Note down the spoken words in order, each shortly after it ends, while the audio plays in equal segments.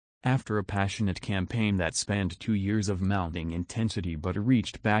After a passionate campaign that spanned 2 years of mounting intensity but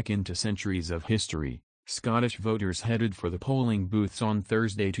reached back into centuries of history, Scottish voters headed for the polling booths on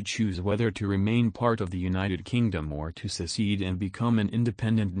Thursday to choose whether to remain part of the United Kingdom or to secede and become an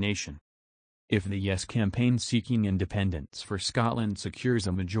independent nation. If the Yes campaign seeking independence for Scotland secures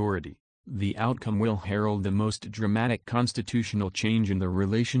a majority, the outcome will herald the most dramatic constitutional change in the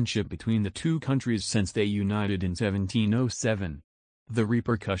relationship between the two countries since they united in 1707. The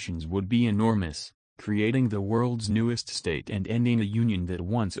repercussions would be enormous, creating the world's newest state and ending a union that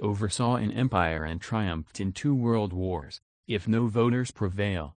once oversaw an empire and triumphed in 2 world wars. If no voters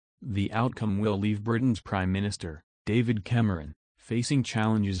prevail, the outcome will leave Britain's Prime Minister, David Cameron, facing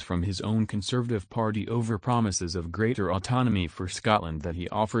challenges from his own Conservative Party over promises of greater autonomy for Scotland that he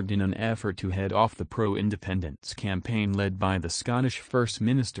offered in an effort to head off the pro-independence campaign led by the Scottish First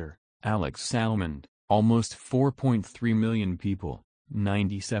Minister, Alex Salmond. Almost 4.3 million people,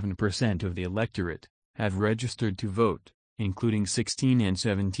 97% of the electorate, have registered to vote, including 16 and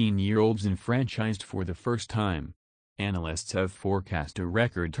 17-year-olds enfranchised for the first time. Analysts have forecast a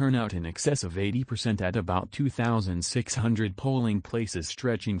record turnout in excess of 80% at about 2,600 polling places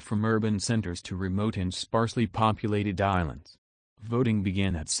stretching from urban centers to remote and sparsely populated islands. Voting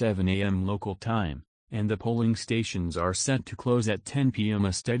began at 7 a.m. local time, and the polling stations are set to close at 10 p.m.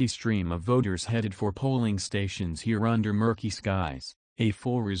 A steady stream of voters headed for polling stations here under murky skies. A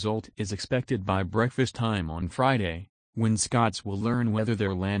full result is expected by breakfast time on Friday, when Scots will learn whether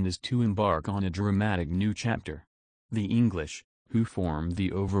their land is to embark on a dramatic new chapter. The English, who form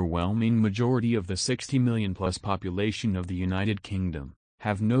the overwhelming majority of the 60 million-plus population of the United Kingdom,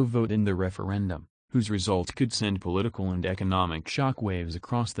 have no vote in the referendum, whose result could send political and economic shockwaves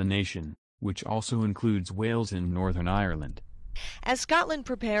across the nation, which also includes Wales and Northern Ireland. As Scotland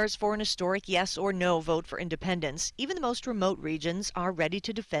prepares for an historic yes or no vote for independence, even the most remote regions are ready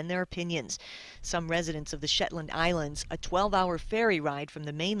to defend their opinions. Some residents of the Shetland Islands, a 12-hour ferry ride from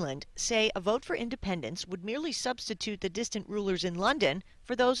the mainland, say a vote for independence would merely substitute the distant rulers in London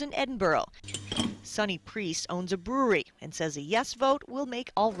for those in Edinburgh. Sonny Priest owns a brewery and says a yes vote will make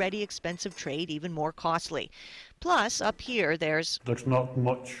already expensive trade even more costly. Plus, up here, there's not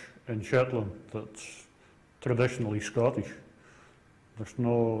much in Shetland that's traditionally Scottish. There's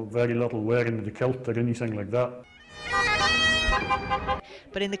very little wearing of the kilt or anything like that.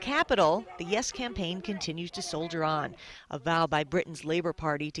 But in the capital, the Yes campaign continues to soldier on. A vow by Britain's Labour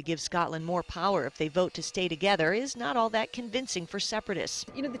Party to give Scotland more power if they vote to stay together is not all that convincing for separatists.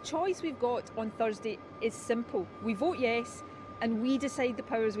 You know, the choice we've got on Thursday is simple. We vote yes, and we decide the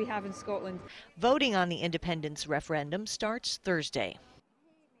powers we have in Scotland. Voting on the independence referendum starts Thursday.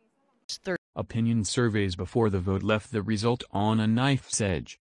 Opinion surveys before the vote left the result on a knife's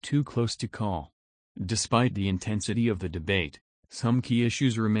edge, too close to call. Despite the intensity of the debate, some key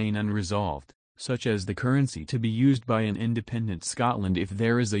issues remain unresolved, such as the currency to be used by an independent Scotland if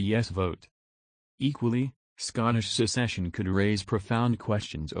there is a yes vote. Equally, Scottish secession could raise profound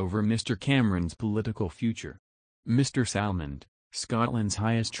questions over Mr. Cameron's political future. Mr. Salmond, Scotland's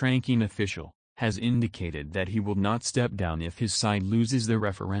highest-ranking official, has indicated that he will not step down if his side loses the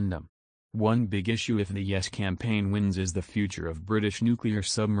referendum. One big issue if the Yes campaign wins is the future of British nuclear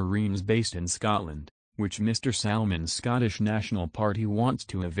submarines based in Scotland, which Mr. Salmond's Scottish National Party wants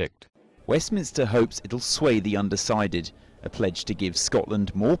to evict. Westminster hopes it'll sway the undecided, a pledge to give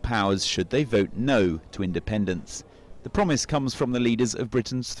Scotland more powers should they vote no to independence. The promise comes from the leaders of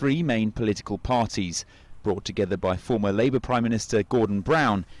Britain's 3 main political parties, brought together by former Labour Prime Minister Gordon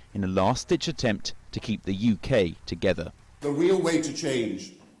Brown in a last-ditch attempt to keep the UK together. The real way to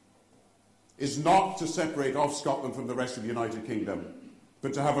change is not to separate off Scotland from the rest of the United Kingdom,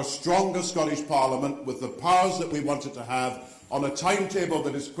 but to have a stronger Scottish Parliament with the powers that we want it to have on a timetable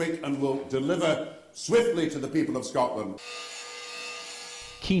that is quick and will deliver swiftly to the people of Scotland.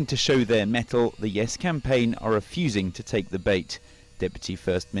 Keen to show their mettle, the Yes campaign are refusing to take the bait. Deputy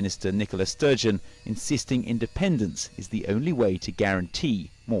First Minister Nicola Sturgeon insisting independence is the only way to guarantee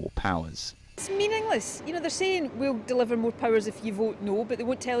more powers. It's meaningless. You know, they're saying we'll deliver more powers if you vote no, but they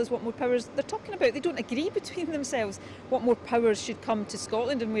won't tell us what more powers they're talking about. They don't agree between themselves what more powers should come to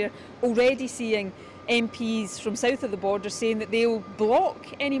Scotland, and we're already seeing MPs from south of the border saying that they'll block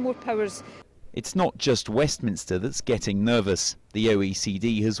any more powers. It's not just Westminster that's getting nervous. The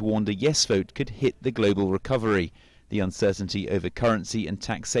OECD has warned a yes vote could hit the global recovery. The uncertainty over currency and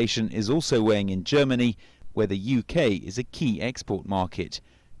taxation is also weighing in Germany, where the UK is a key export market.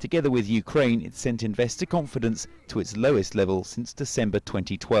 Together with Ukraine, it sent investor confidence to its lowest level since December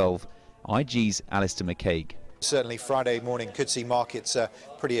 2012. IG's Alistair McCaig. Certainly Friday morning could see markets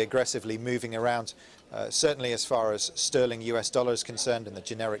pretty aggressively moving around Certainly as far as sterling US dollar is concerned and the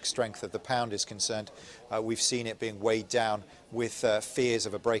generic strength of the pound is concerned, we've seen it being weighed down with fears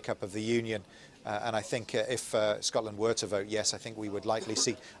of a breakup of the Union. And I think if Scotland were to vote yes, I think we would likely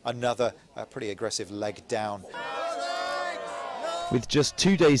see another pretty aggressive leg down. With just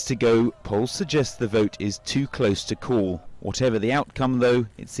 2 days to go, polls suggest the vote is too close to call. Whatever the outcome, though,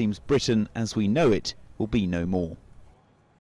 it seems Britain as we know it will be no more.